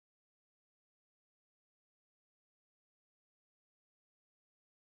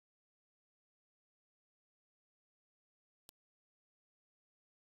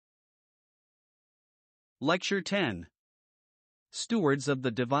Lecture 10. Stewards of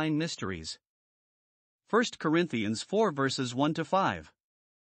the Divine Mysteries. 1 Corinthians 4 verses 1 to 5.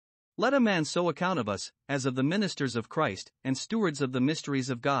 Let a man so account of us, as of the ministers of Christ, and stewards of the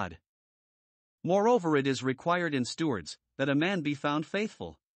mysteries of God. Moreover, it is required in stewards, that a man be found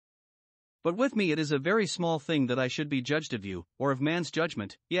faithful. But with me it is a very small thing that I should be judged of you, or of man's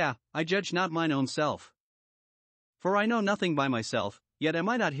judgment, yea, I judge not mine own self. For I know nothing by myself, yet am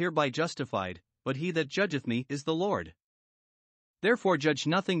I not hereby justified, but he that judgeth me is the Lord. Therefore judge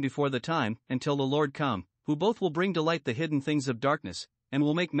nothing before the time, until the Lord come, who both will bring to light the hidden things of darkness, and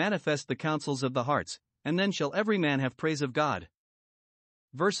will make manifest the counsels of the hearts, and then shall every man have praise of God.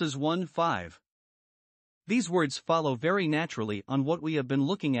 Verses 1-5. These words follow very naturally on what we have been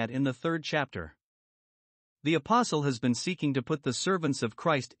looking at in the 3rd chapter. The apostle has been seeking to put the servants of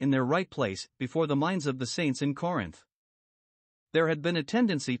Christ in their right place before the minds of the saints in Corinth. There had been a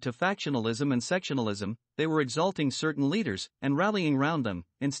tendency to factionalism and sectionalism. They were exalting certain leaders and rallying round them,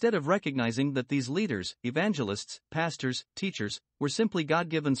 instead of recognizing that these leaders, evangelists, pastors, teachers, were simply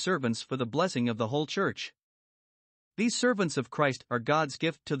God-given servants for the blessing of the whole church. These servants of Christ are God's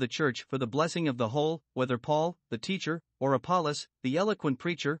gift to the church for the blessing of the whole, whether Paul, the teacher, or Apollos, the eloquent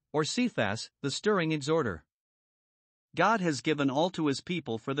preacher, or Cephas, the stirring exhorter. God has given all to his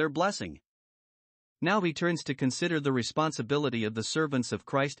people for their blessing. Now he turns to consider the responsibility of the servants of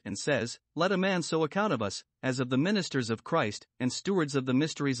Christ and says, let a man so account of us, as of the ministers of Christ, and stewards of the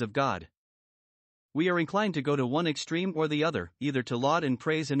mysteries of God. We are inclined to go to one extreme or the other, either to laud and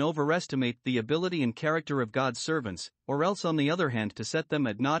praise and overestimate the ability and character of God's servants, or else on the other hand to set them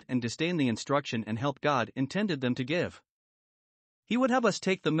at naught and disdain the instruction and help God intended them to give. He would have us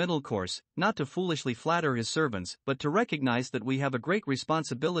take the middle course, not to foolishly flatter his servants, but to recognize that we have a great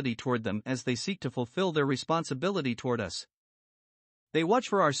responsibility toward them as they seek to fulfill their responsibility toward us. They watch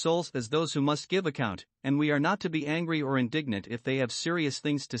for our souls as those who must give account, and we are not to be angry or indignant if they have serious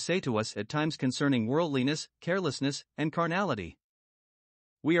things to say to us at times concerning worldliness, carelessness, and carnality.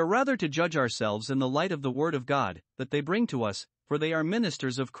 We are rather to judge ourselves in the light of the Word of God that they bring to us, for they are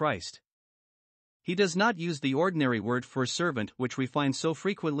ministers of Christ. He does not use the ordinary word for servant which we find so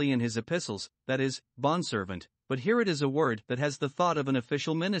frequently in his epistles, that is, bondservant, but here it is a word that has the thought of an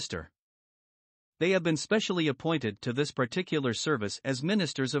official minister. They have been specially appointed to this particular service as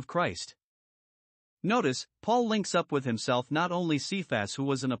ministers of Christ. Notice, Paul links up with himself not only Cephas, who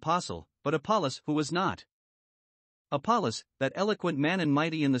was an apostle, but Apollos, who was not. Apollos, that eloquent man and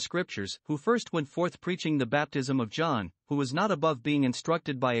mighty in the Scriptures, who first went forth preaching the baptism of John, who was not above being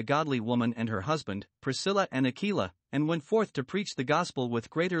instructed by a godly woman and her husband, Priscilla and Aquila, and went forth to preach the gospel with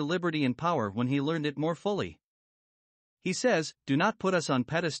greater liberty and power when he learned it more fully. He says, do not put us on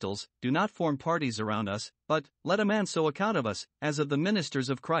pedestals, do not form parties around us, but let a man so account of us, as of the ministers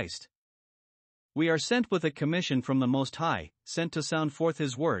of Christ. We are sent with a commission from the Most High, sent to sound forth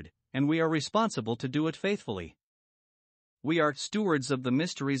his word, and we are responsible to do it faithfully. We are stewards of the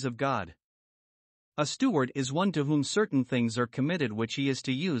mysteries of God. A steward is one to whom certain things are committed which he is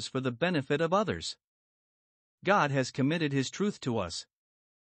to use for the benefit of others. God has committed his truth to us.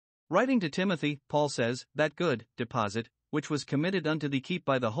 Writing to Timothy, Paul says, that good deposit, which was committed unto thee keep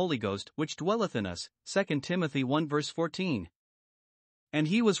by the Holy Ghost which dwelleth in us, 2 Timothy 1 verse 14. And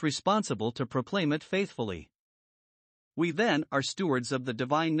he was responsible to proclaim it faithfully. We then are stewards of the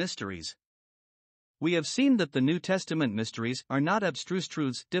divine mysteries. We have seen that the New Testament mysteries are not abstruse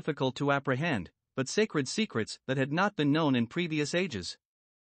truths difficult to apprehend, but sacred secrets that had not been known in previous ages.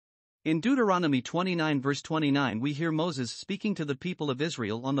 In Deuteronomy 29 verse 29 we hear Moses speaking to the people of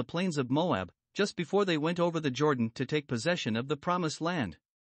Israel on the plains of Moab, just before they went over the Jordan to take possession of the promised land.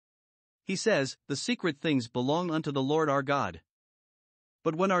 He says, the secret things belong unto the Lord our God.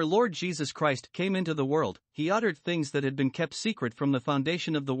 But when our Lord Jesus Christ came into the world, he uttered things that had been kept secret from the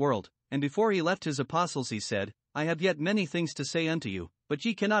foundation of the world, and before he left his apostles he said, I have yet many things to say unto you, but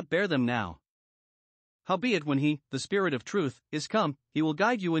ye cannot bear them now. Howbeit when he, the Spirit of truth, is come, he will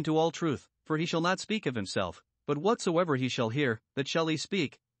guide you into all truth, for he shall not speak of himself, but whatsoever he shall hear, that shall he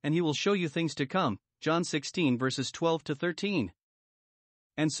speak, and he will show you things to come. John 16 verses 12 to 13.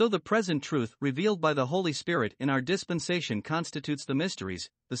 And so the present truth revealed by the Holy Spirit in our dispensation constitutes the mysteries,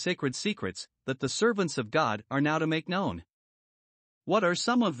 the sacred secrets, that the servants of God are now to make known. What are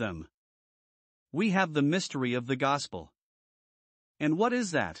some of them? We have the mystery of the gospel. And what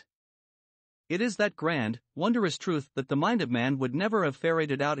is that? It is that grand, wondrous truth that the mind of man would never have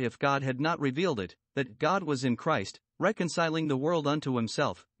ferreted out if God had not revealed it, that God was in Christ, reconciling the world unto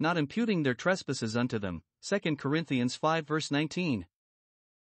himself, not imputing their trespasses unto them. 2 Corinthians 5 verse 19.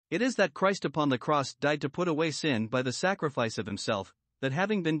 It is that Christ upon the cross died to put away sin by the sacrifice of himself, that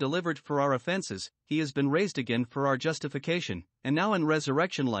having been delivered for our offenses, he has been raised again for our justification, and now in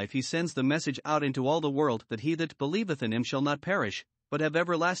resurrection life he sends the message out into all the world that he that believeth in him shall not perish, but have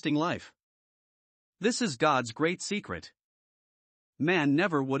everlasting life. This is God's great secret. Man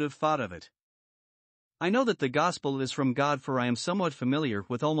never would have thought of it. I know that the gospel is from God, for I am somewhat familiar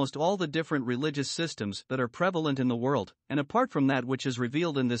with almost all the different religious systems that are prevalent in the world, and apart from that which is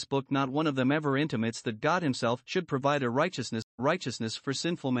revealed in this book, not one of them ever intimates that God himself should provide a righteousness for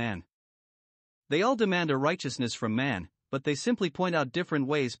sinful man. They all demand a righteousness from man, but they simply point out different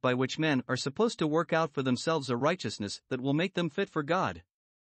ways by which men are supposed to work out for themselves a righteousness that will make them fit for God.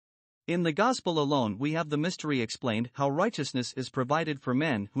 In the gospel alone we have the mystery explained how righteousness is provided for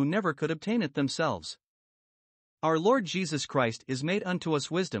men who never could obtain it themselves. Our Lord Jesus Christ is made unto us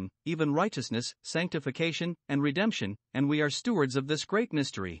wisdom, even righteousness, sanctification, and redemption, and we are stewards of this great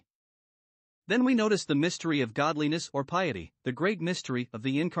mystery. Then we notice the mystery of godliness or piety, the great mystery of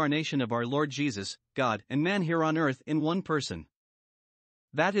the incarnation of our Lord Jesus, God and man here on earth in one person.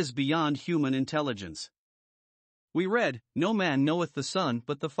 That is beyond human intelligence. We read, "No man knoweth the Son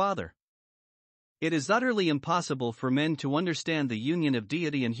but the Father." It is utterly impossible for men to understand the union of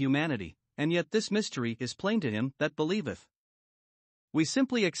deity and humanity, and yet this mystery is plain to him that believeth. We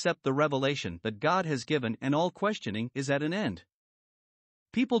simply accept the revelation that God has given, and all questioning is at an end.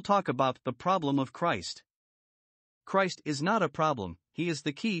 People talk about the problem of Christ. Christ is not a problem, he is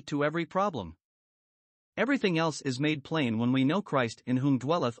the key to every problem. Everything else is made plain when we know Christ, in whom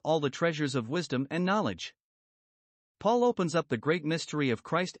dwelleth all the treasures of wisdom and knowledge. Paul opens up the great mystery of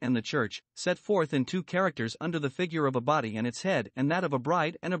Christ and the church, set forth in two characters under the figure of a body and its head, and that of a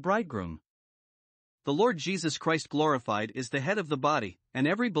bride and a bridegroom. The Lord Jesus Christ glorified is the head of the body, and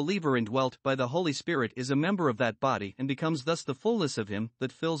every believer indwelt by the Holy Spirit is a member of that body and becomes thus the fullness of him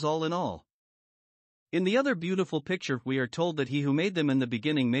that fills all in all. In the other beautiful picture we are told that he who made them in the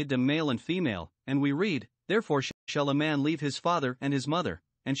beginning made them male and female, and we read, "Therefore shall a man leave his father and his mother,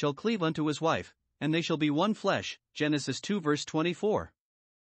 and shall cleave unto his wife, and they shall be one flesh," Genesis 2 verse 24.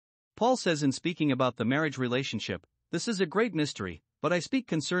 Paul says in speaking about the marriage relationship, "This is a great mystery, but I speak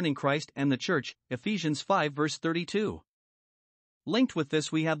concerning Christ and the church," Ephesians 5 verse 32. Linked with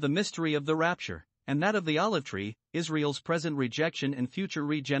this we have the mystery of the rapture, and that of the olive tree, Israel's present rejection and future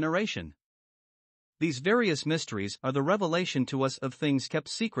regeneration. These various mysteries are the revelation to us of things kept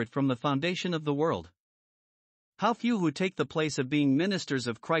secret from the foundation of the world. How few who take the place of being ministers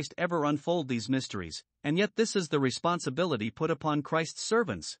of Christ ever unfold these mysteries, and yet this is the responsibility put upon Christ's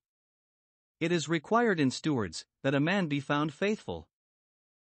servants. It is required in stewards, that a man be found faithful.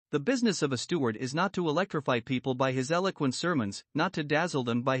 The business of a steward is not to electrify people by his eloquent sermons, not to dazzle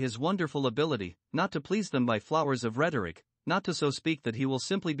them by his wonderful ability, not to please them by flowers of rhetoric, not to so speak that he will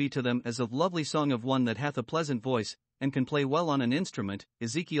simply be to them as a lovely song of one that hath a pleasant voice, and can play well on an instrument,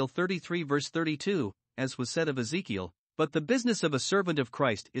 Ezekiel 33 verse 32, as was said of Ezekiel, but the business of a servant of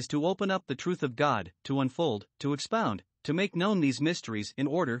Christ is to open up the truth of God, to unfold, to expound, to make known these mysteries in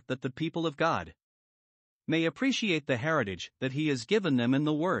order that the people of God may appreciate the heritage that he has given them in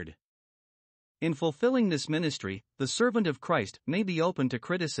the Word. In fulfilling this ministry, the servant of Christ may be open to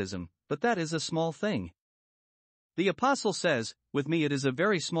criticism, but that is a small thing. The apostle says, "With me it is a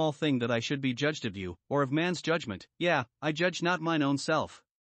very small thing that I should be judged of you, or of man's judgment, yea, I judge not mine own self."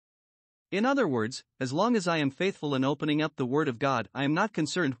 In other words, as long as I am faithful in opening up the Word of God, I am not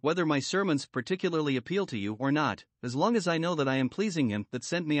concerned whether my sermons particularly appeal to you or not. As long as I know that I am pleasing him that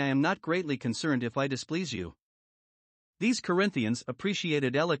sent me, I am not greatly concerned if I displease you. These Corinthians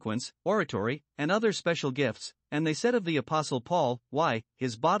appreciated eloquence, oratory, and other special gifts, and they said of the Apostle Paul, "Why,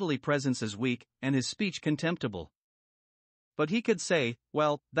 his bodily presence is weak, and his speech contemptible." But he could say,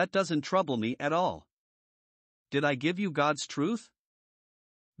 "Well, that doesn't trouble me at all. Did I give you God's truth?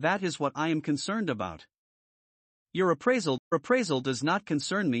 That is what I am concerned about. Your appraisal does not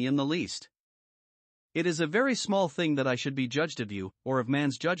concern me in the least. It is a very small thing that I should be judged of you, or of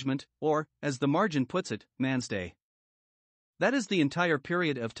man's judgment, or, as the margin puts it, man's day." That is the entire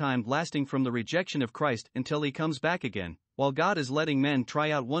period of time lasting from the rejection of Christ until he comes back again, while God is letting men try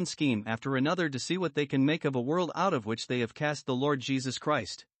out one scheme after another to see what they can make of a world out of which they have cast the Lord Jesus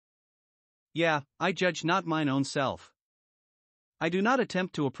Christ. "Yeah, I judge not mine own self." I do not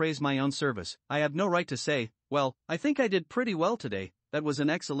attempt to appraise my own service. I have no right to say, "Well, I think I did pretty well today, that was an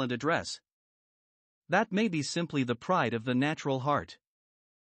excellent address." That may be simply the pride of the natural heart.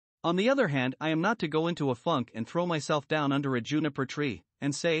 On the other hand, I am not to go into a funk and throw myself down under a juniper tree,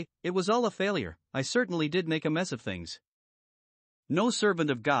 and say, "It was all a failure, I certainly did make a mess of things." No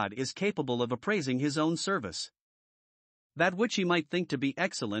servant of God is capable of appraising his own service. That which he might think to be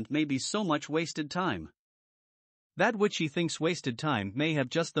excellent may be so much wasted time. That which he thinks wasted time may have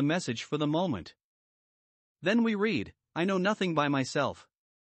just the message for the moment. Then we read, I know nothing by myself.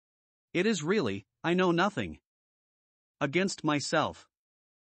 It is really, I know nothing against myself.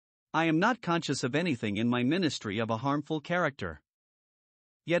 I am not conscious of anything in my ministry of a harmful character.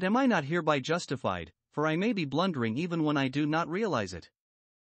 Yet am I not hereby justified, for I may be blundering even when I do not realize it.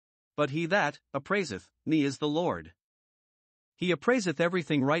 But he that appraiseth me is the Lord. He appraiseth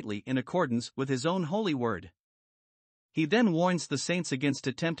everything rightly in accordance with his own holy word. He then warns the saints against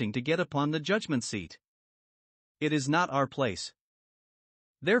attempting to get upon the judgment seat. It is not our place.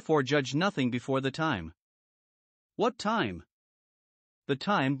 Therefore judge nothing before the time. What time? The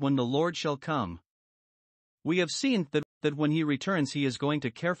time when the Lord shall come. We have seen that when he returns he is going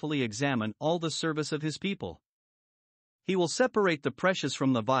to carefully examine all the service of his people. He will separate the precious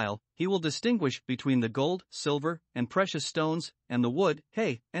from the vile, he will distinguish between the gold, silver, and precious stones, and the wood,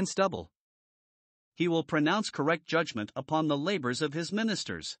 hay, and stubble. He will pronounce correct judgment upon the labors of his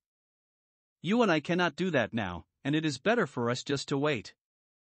ministers. You and I cannot do that now, and it is better for us just to wait.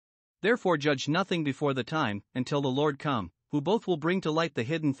 Therefore judge nothing before the time, until the Lord come, who both will bring to light the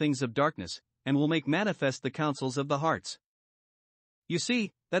hidden things of darkness, and will make manifest the counsels of the hearts. You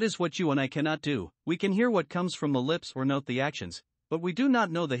see, that is what you and I cannot do. We can hear what comes from the lips or note the actions, but we do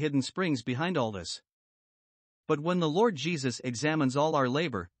not know the hidden springs behind all this. But when the Lord Jesus examines all our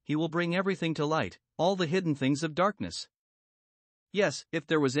labor, he will bring everything to light, all the hidden things of darkness. Yes, if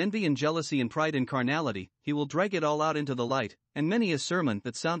there was envy and jealousy and pride and carnality, he will drag it all out into the light, and many a sermon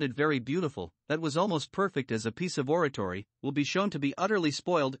that sounded very beautiful, that was almost perfect as a piece of oratory, will be shown to be utterly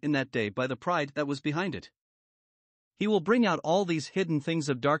spoiled in that day by the pride that was behind it. He will bring out all these hidden things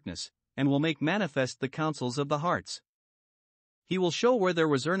of darkness, and will make manifest the counsels of the hearts. He will show where there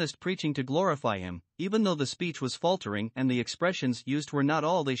was earnest preaching to glorify him, even though the speech was faltering and the expressions used were not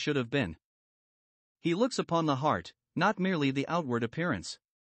all they should have been. He looks upon the heart, not merely the outward appearance.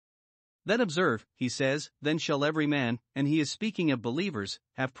 Then observe, he says, then shall every man, and he is speaking of believers,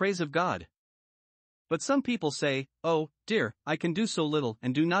 have praise of God. But some people say, oh, dear, I can do so little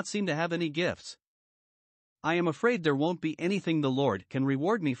and do not seem to have any gifts. I am afraid there won't be anything the Lord can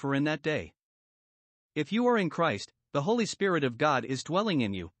reward me for in that day. If you are in Christ, the Holy Spirit of God is dwelling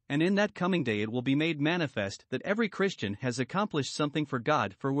in you, and in that coming day it will be made manifest that every Christian has accomplished something for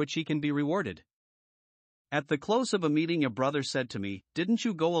God for which he can be rewarded. At the close of a meeting a brother said to me, didn't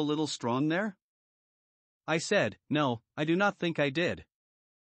you go a little strong there? I said, no, I do not think I did.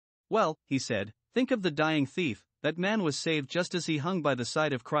 Well, he said, think of the dying thief, that man was saved just as he hung by the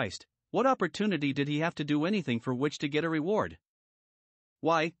side of Christ. What opportunity did he have to do anything for which to get a reward?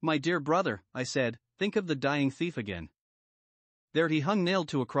 Why, my dear brother, I said, think of the dying thief again. There he hung nailed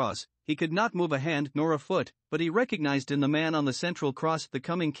to a cross, he could not move a hand nor a foot, but he recognized in the man on the central cross the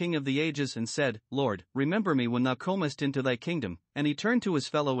coming King of the ages and said, Lord, remember me when thou comest into thy kingdom. And he turned to his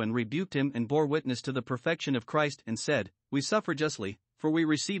fellow and rebuked him and bore witness to the perfection of Christ and said, we suffer justly, for we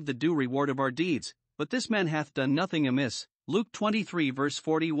receive the due reward of our deeds, but this man hath done nothing amiss. Luke 23 verse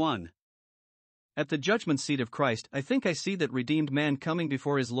 41. At the judgment seat of Christ I think I see that redeemed man coming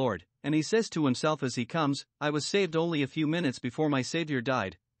before his Lord, and he says to himself as he comes, I was saved only a few minutes before my Savior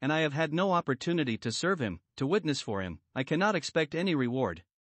died, and I have had no opportunity to serve him, to witness for him, I cannot expect any reward.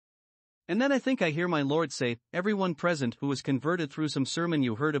 And then I think I hear my Lord say, everyone present who was converted through some sermon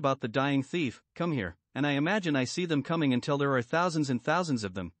you heard about the dying thief, come here, and I imagine I see them coming until there are thousands and thousands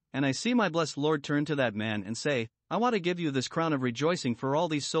of them, and I see my blessed Lord turn to that man and say, I want to give you this crown of rejoicing for all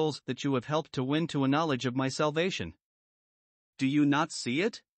these souls that you have helped to win to a knowledge of my salvation. Do you not see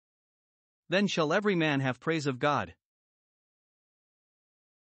it? Then shall every man have praise of God.